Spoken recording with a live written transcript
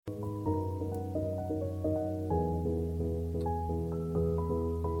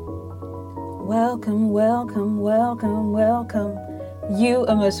Welcome, welcome, welcome, welcome. You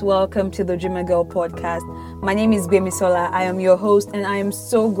are most welcome to the Dreamer Girl podcast. My name is Gbemisola. I am your host and I am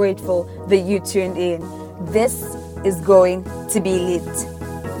so grateful that you tuned in. This is going to be lit.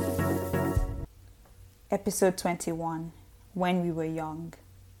 Episode 21, When We Were Young.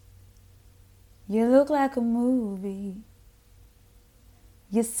 You look like a movie.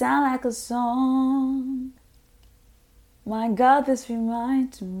 You sound like a song. My God, this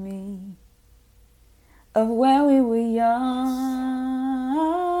reminds me of when we were young.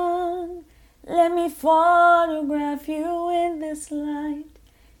 Let me photograph you in this light,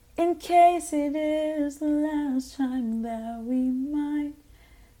 in case it is the last time that we might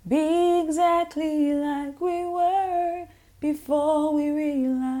be exactly like we were before we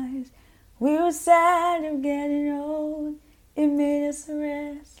realized we were sad of getting old. It made us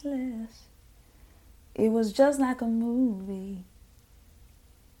restless. It was just like a movie.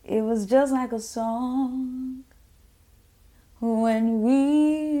 It was just like a song. When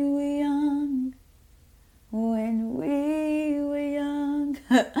we were young. When we were young.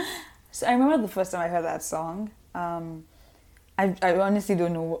 So I remember the first time I heard that song. I honestly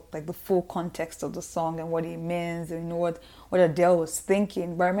don't know the full context of the song and what it means, and what Adele was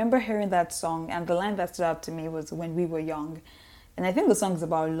thinking. But I remember hearing that song, and the line that stood out to me was "When we were young," and I think the song's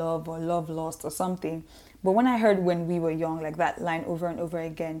about love or love lost or something. But when I heard "When we were young," like that line over and over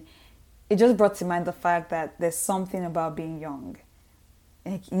again, it just brought to mind the fact that there's something about being young.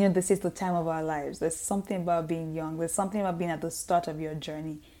 And, this is the time of our lives. There's something about being young. There's something about being at the start of your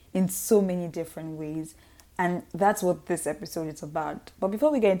journey in so many different ways. And that's what this episode is about. But before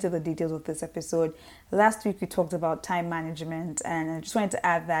we get into the details of this episode, last week we talked about time management. And I just wanted to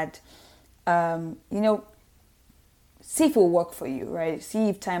add that, see if it will work for you, right? See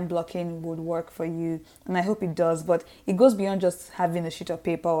if time blocking would work for you. And I hope it does. But it goes beyond just having a sheet of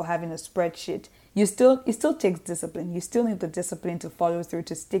paper or having a spreadsheet. It still takes discipline. You still need the discipline to follow through,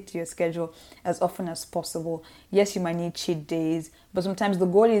 to stick to your schedule as often as possible. Yes, you might need cheat days, but sometimes the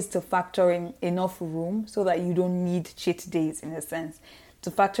goal is to factor in enough room so that you don't need cheat days, in a sense. To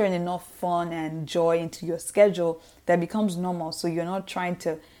factor in enough fun and joy into your schedule that becomes normal, so you're not trying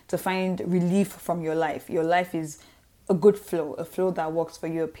to find relief from your life. Your life is a good flow, a flow that works for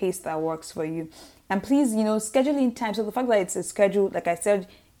you, a pace that works for you. And please, scheduling time. So the fact that it's a schedule, like I said,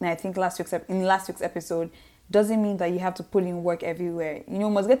 and I think last week's episode, doesn't mean that you have to put in work everywhere. You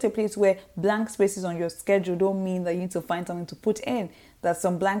must get to a place where blank spaces on your schedule don't mean that you need to find something to put in. That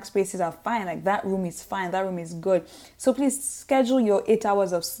some blank spaces are fine, like that room is fine, that room is good. So please schedule your 8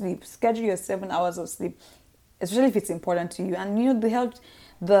 hours of sleep, schedule your 7 hours of sleep, especially if it's important to you. And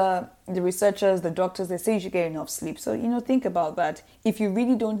the researchers, the doctors, they say you should get enough sleep. So think about that. If you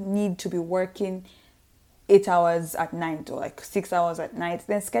really don't need to be working 8 hours at night or 6 hours at night,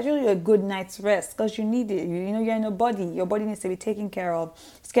 then schedule a good night's rest because you need it. You're in a body. Your body needs to be taken care of.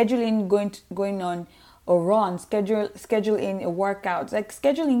 Scheduling going on a run, schedule in a workout,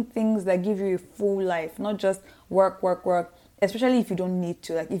 scheduling things that give you a full life, not just work, especially if you don't need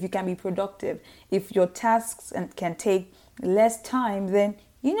to. If you can be productive, if your tasks can take less time, then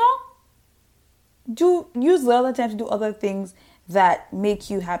use the other time to do other things that make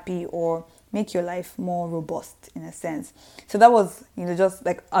you happy or make your life more robust, in a sense. So that was, just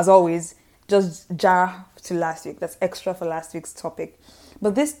as always, just jar to last week. That's extra for last week's topic.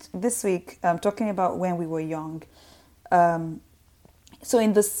 But this week, I'm talking about when we were young. So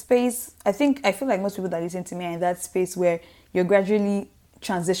in the space, I feel like most people that listen to me are in that space where you're gradually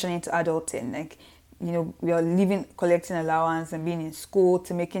transitioning to adulting. We are living, collecting allowance and being in school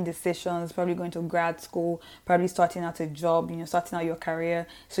to making decisions, probably going to grad school, probably starting out a job, starting out your career.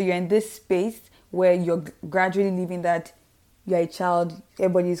 So you're in this space where you're gradually living that you're a child,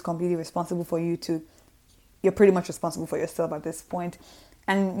 everybody is completely responsible for you you're pretty much responsible for yourself at this point.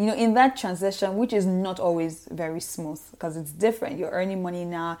 And, in that transition, which is not always very smooth because it's different. You're earning money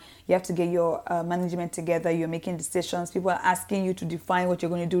now. You have to get your management together. You're making decisions. People are asking you to define what you're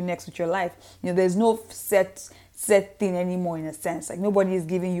going to do next with your life. There's no set thing anymore, in a sense. Nobody is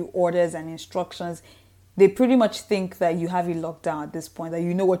giving you orders and instructions. They pretty much think that you have it locked down at this point, that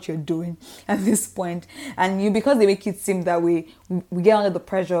you know what you're doing at this point. And because they make it seem that way, we get under the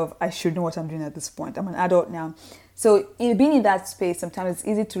pressure of, I should know what I'm doing at this point. I'm an adult now. So being in that space, sometimes it's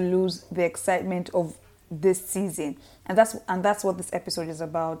easy to lose the excitement of this season. And that's what this episode is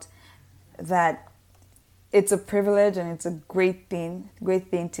about. That it's a privilege and it's a great thing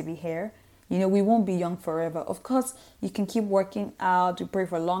to be here. We won't be young forever. Of course, you can keep working out, you pray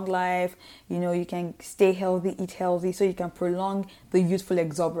for long life, you can stay healthy, eat healthy, so you can prolong the youthful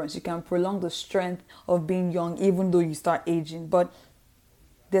exuberance. You can prolong the strength of being young, even though you start aging. But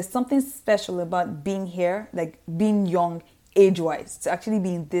there's something special about being here, like being young age-wise, to actually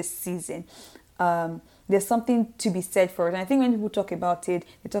be in this season. There's something to be said for it. And I think when people talk about it,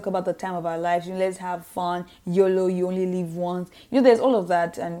 they talk about the time of our lives. Let's have fun, YOLO, you only live once. There's all of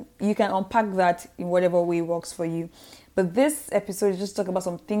that, and you can unpack that in whatever way works for you. But this episode is just talk about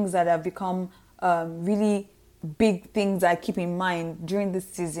some things that have become really big things that I keep in mind during this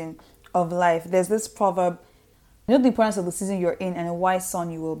season of life. There's this proverb, the importance of the season you're in and a wise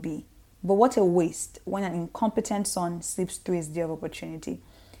son you will be. But what a waste when an incompetent son sleeps through his day of opportunity.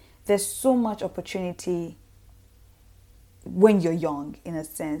 There's so much opportunity when you're young, in a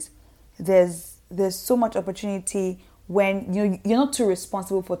sense. There's so much opportunity when you're not too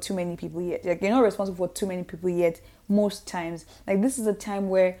responsible for too many people yet. Like, you're not responsible for too many people yet most times. Like, this is a time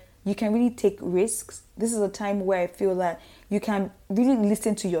where you can really take risks. This is a time where I feel that you can really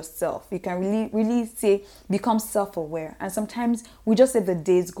listen to yourself. You can really become self-aware. And sometimes we just let the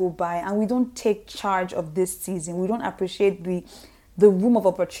days go by and we don't take charge of this season. We don't appreciate the room of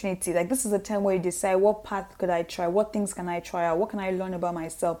opportunity. Like, this is a time where you decide, what path could I try? What things can I try out? What can I learn about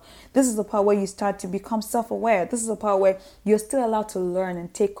myself? This is the part where you start to become self-aware. This is the part where you're still allowed to learn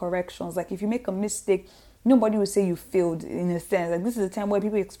and take corrections. Like, if you make a mistake, nobody will say you failed, in a sense. Like, this is a time where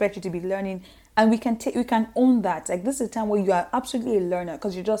people expect you to be learning, and we can own that. Like, this is a time where you are absolutely a learner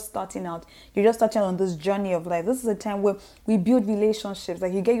because you're just starting out. You're just starting on this journey of life. This is a time where we build relationships.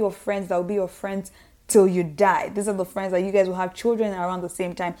 Like, you get your friends that will be your friends till you die. These are the friends that you guys will have children around the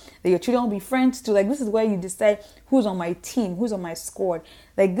same time, that your children will be friends to. Like, this is where you decide who's on my team, who's on my squad.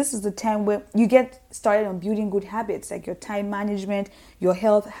 Like, this is the time where you get started on building good habits, like your time management, your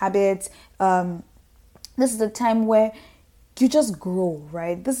health habits. This is the time where you just grow,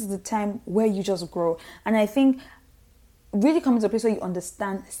 right? This is the time where you just grow. And I think really coming to a place where you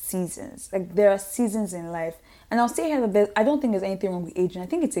understand seasons. Like, there are seasons in life. And I'll say here that I don't think there's anything wrong with aging. I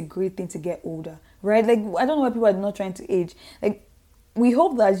think it's a great thing to get older, right? Like, I don't know why people are not trying to age. Like, we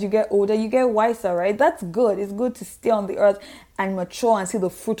hope that as you get older, you get wiser, right? That's good. It's good to stay on the earth and mature and see the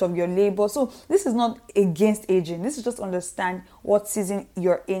fruit of your labor. So this is not against aging. This is just understand what season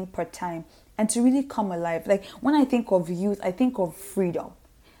you're in per time and to really come alive. Like, when I think of youth, I think of freedom.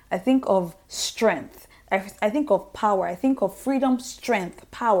 I think of strength. I think of power. I think of freedom,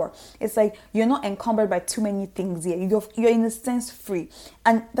 strength, power. It's like you're not encumbered by too many things here. You're in a sense free.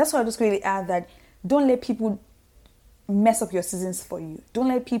 And that's why I just really add that don't let people mess up your seasons for you. Don't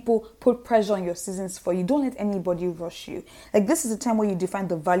let people put pressure on your seasons for you. Don't let anybody rush you. Like, this is a time where you define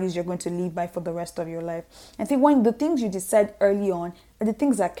the values you're going to live by for the rest of your life. I think when the things you decide early on are the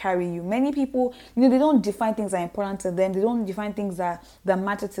things that carry you. Many people, they don't define things that are important to them. They don't define things that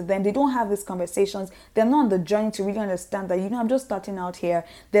matter to them. They don't have these conversations. They're not on the journey to really understand that, I'm just starting out here.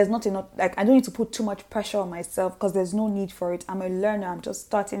 There's not enough, like, I don't need to put too much pressure on myself because there's no need for it. I'm a learner. I'm just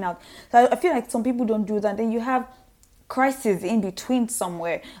starting out. So I feel like some people don't do that. Then you have crisis in between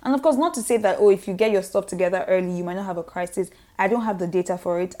somewhere. And of course, not to say that, if you get your stuff together early, you might not have a crisis. I don't have the data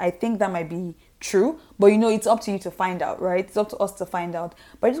for it. I think that might be true, but it's up to you to find out, right? It's up to us to find out.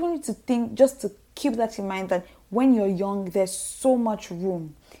 But I just want you to think, just to keep that in mind, that when you're young, there's so much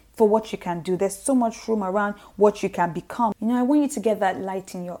room for what you can do. There's so much room around what you can become. I want you to get that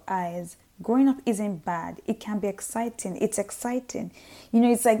light in your eyes. Growing up isn't bad. It can be exciting. It's exciting.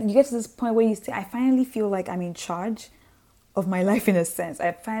 It's like you get to this point where you say, I finally feel like I'm in charge of my life, in a sense.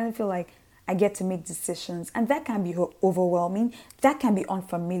 I finally feel like I get to make decisions, and that can be overwhelming. That can be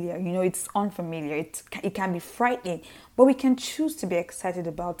unfamiliar. It's unfamiliar. It can be frightening, but we can choose to be excited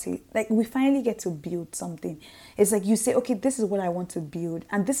about it. Like, we finally get to build something. It's like you say, okay, this is what I want to build,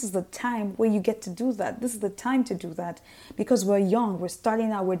 and this is the time where you get to do that. This is the time to do that because we're young. We're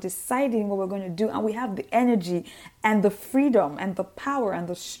starting out. We're deciding what we're going to do, and we have the energy and the freedom and the power and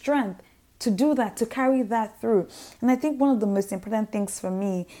the strength to do that, to carry that through. And I think one of the most important things for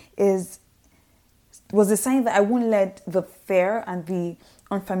me was the sign that I won't let the fear and the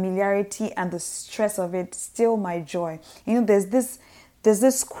unfamiliarity and the stress of it steal my joy. There's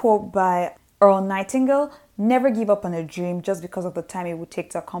this quote by Earl Nightingale: never give up on a dream just because of the time it would take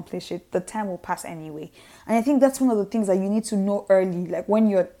to accomplish it. The time will pass anyway. And I think that's one of the things that you need to know early, like when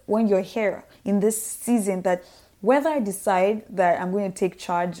you're here in this season, that whether I decide that I'm going to take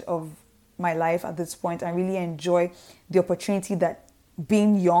charge of my life at this point and really enjoy the opportunity that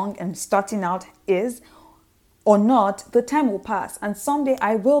being young and starting out is or not, the time will pass, and someday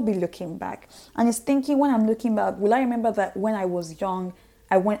I will be looking back. And it's thinking, when I'm looking back, will I remember that when I was young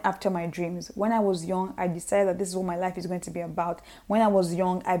I went after my dreams. When I was young, I decided that this is what my life is going to be about. When I was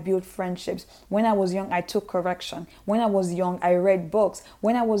young, I built friendships. When I was young, I took correction. When I was young, I read books.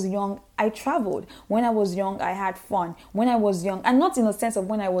 When I was young, I traveled. When I was young, I had fun. When I was young, and not in the sense of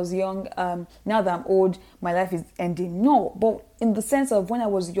when I was young, now that I'm old, my life is ending. No, but in the sense of when I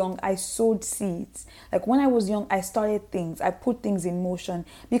was young, I sowed seeds. Like when I was young, I started things. I put things in motion.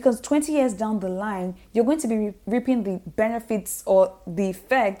 Because 20 years down the line, you're going to be reaping the benefits or the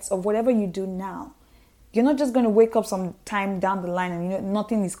effects of whatever you do now. You're not just going to wake up some time down the line and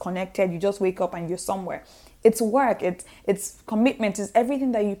nothing is connected. You just wake up and you're somewhere. It's work, it's commitment, it's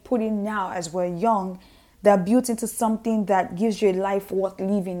everything that you put in now as we're young that builds into something that gives you a life worth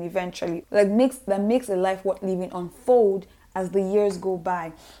living eventually. That makes a life worth living unfold as the years go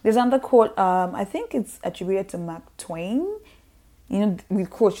by. There's another quote, I think it's attributed to Mark Twain. With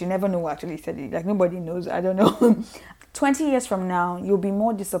quotes, you never know who actually said it. Like nobody knows, I don't know. 20 years from now, you'll be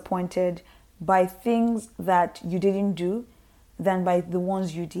more disappointed by things that you didn't do than by the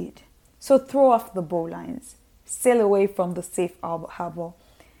ones you did. So throw off the bowlines, sail away from the safe harbor,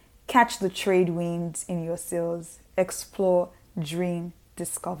 catch the trade winds in your sails, explore, dream,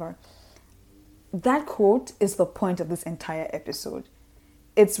 discover. That quote is the point of this entire episode.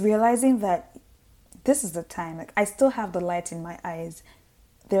 It's realizing that this is the time. Like I still have the light in my eyes.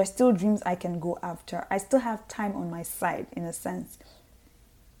 There are still dreams I can go after. I still have time on my side in a sense.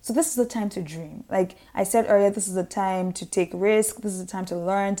 So this is the time to dream. Like I said earlier, this is the time to take risks. This is the time to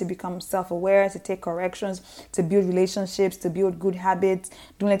learn, to become self-aware, to take corrections, to build relationships, to build good habits.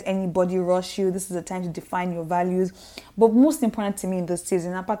 Don't let anybody rush you. This is the time to define your values. But most important to me in this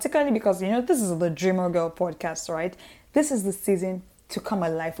season, and particularly because, this is the Dreamer Girl podcast, right? This is the season to come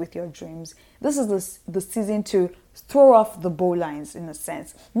alive with your dreams. This is the season to throw off the bowlines in a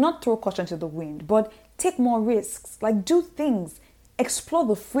sense. Not throw caution to the wind, but take more risks. Like do things. Explore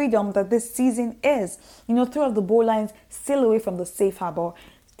the freedom that this season is. Throw off the bowlines, sail away from the safe harbor,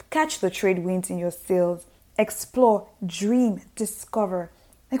 catch the trade winds in your sails, explore, dream, discover.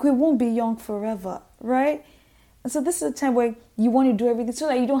 Like we won't be young forever, right? And so this is the time where you want to do everything so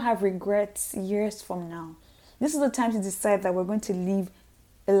that you don't have regrets years from now. This is the time to decide that we're going to live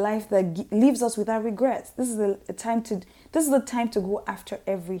a life that leaves us without regrets. This is the time to go after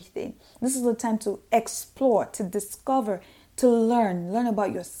everything. This is the time to explore, to discover, to learn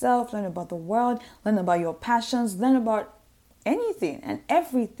about yourself, learn about the world, learn about your passions, learn about anything and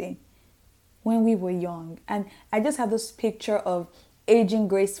everything when we were young. And I just have this picture of aging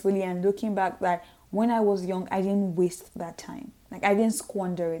gracefully and looking back that when I was young, I didn't waste that time. Like I didn't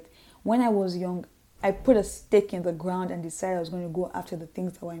squander it. When I was young, I put a stake in the ground and decided I was going to go after the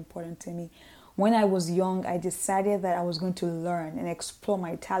things that were important to me. When I was young, I decided that I was going to learn and explore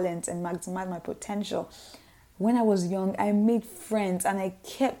my talents and maximize my potential. When I was young, I made friends and I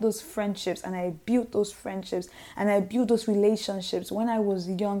kept those friendships and I built those friendships and I built those relationships. When I was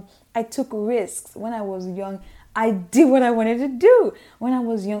young, I took risks. When I was young, I did what I wanted to do. When I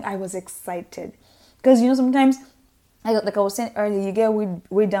was young, I was excited. Because, sometimes, like I was saying earlier, you get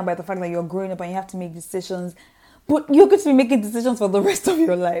weighed down by the fact that you're growing up and you have to make decisions. But you're going to be making decisions for the rest of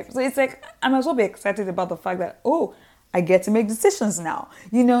your life. So it's like, I might as well be excited about the fact that, I get to make decisions now,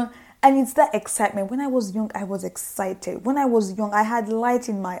 And it's that excitement. When I was young, I was excited. When I was young, I had light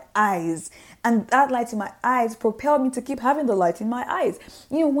in my eyes. And that light in my eyes propelled me to keep having the light in my eyes.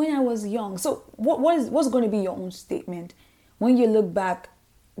 When I was young. So what's going to be your own statement? When you look back,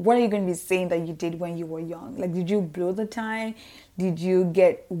 what are you going to be saying that you did when you were young? Like, did you blow the time? Did you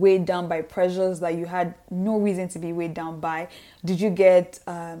get weighed down by pressures that you had no reason to be weighed down by? Did you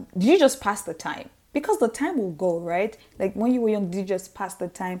just pass the time? Because the time will go, right? Like when you were young, did you just pass the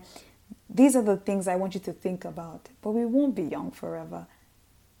time? These are the things I want you to think about. But we won't be young forever.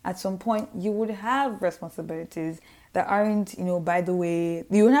 At some point, you would have responsibilities that aren't, by the way,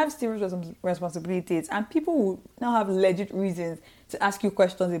 you would have serious responsibilities. And people will now have legit reasons to ask you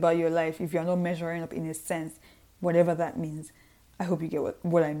questions about your life if you're not measuring up in a sense, whatever that means. I hope you get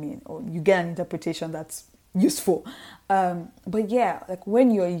what I mean, or you get an interpretation that's useful. But yeah, like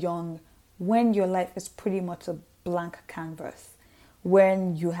when you're young, when your life is pretty much a blank canvas,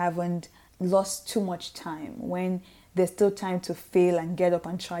 when you haven't lost too much time, when there's still time to fail and get up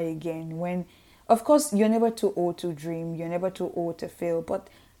and try again, when, of course, you're never too old to dream, you're never too old to fail, but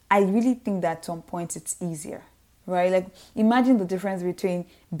I really think that at some point it's easier, right? Like imagine the difference between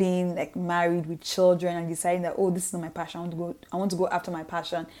being like married with children and deciding that, this is not my passion, I want to go after my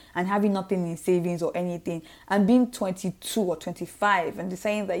passion, and having nothing in savings or anything, and being 22 or 25 and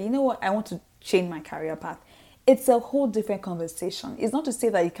deciding that, I want to change my career path. it's a whole different conversation. It's not to say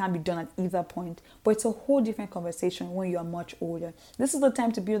that it can't be done at either point, but it's a whole different conversation when you are much older. This is the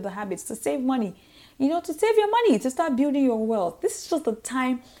time to build the habits, to save money, to save your money, to start building your wealth. This is just the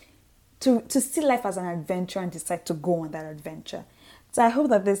time to see life as an adventure and decide to go on that adventure. So I hope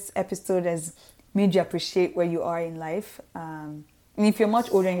that this episode has made you appreciate where you are in life. And if you're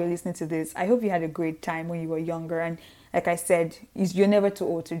much older and you're listening to this, I hope you had a great time when you were younger. And like I said, you're never too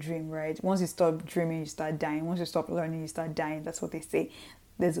old to dream, right? Once you stop dreaming, you start dying. Once you stop learning, you start dying. That's what they say.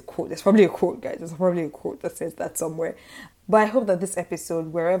 There's a quote. There's probably a quote, guys. There's probably a quote that says that somewhere. But I hope that this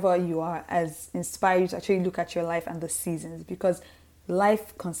episode, wherever you are, has inspired you to actually look at your life and the seasons, because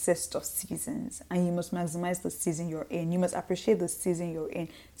life consists of seasons and you must maximize the season you're in. You must appreciate the season you're in.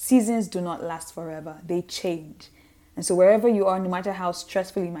 Seasons do not last forever. They change. And so wherever you are, no matter how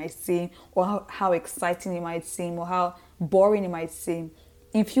stressful it might seem, or how exciting it might seem, or how boring it might seem,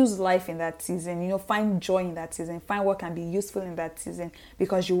 infuse life in that season. Find joy in that season. Find what can be useful in that season,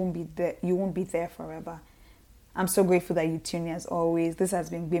 because you won't be there. You won't be there forever. I'm so grateful that you tune in as always. This has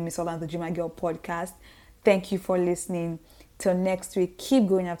been Gbemi Sola and the Dreamer Girl podcast. Thank you for listening. Till next week, keep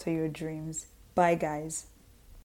going after your dreams. Bye, guys.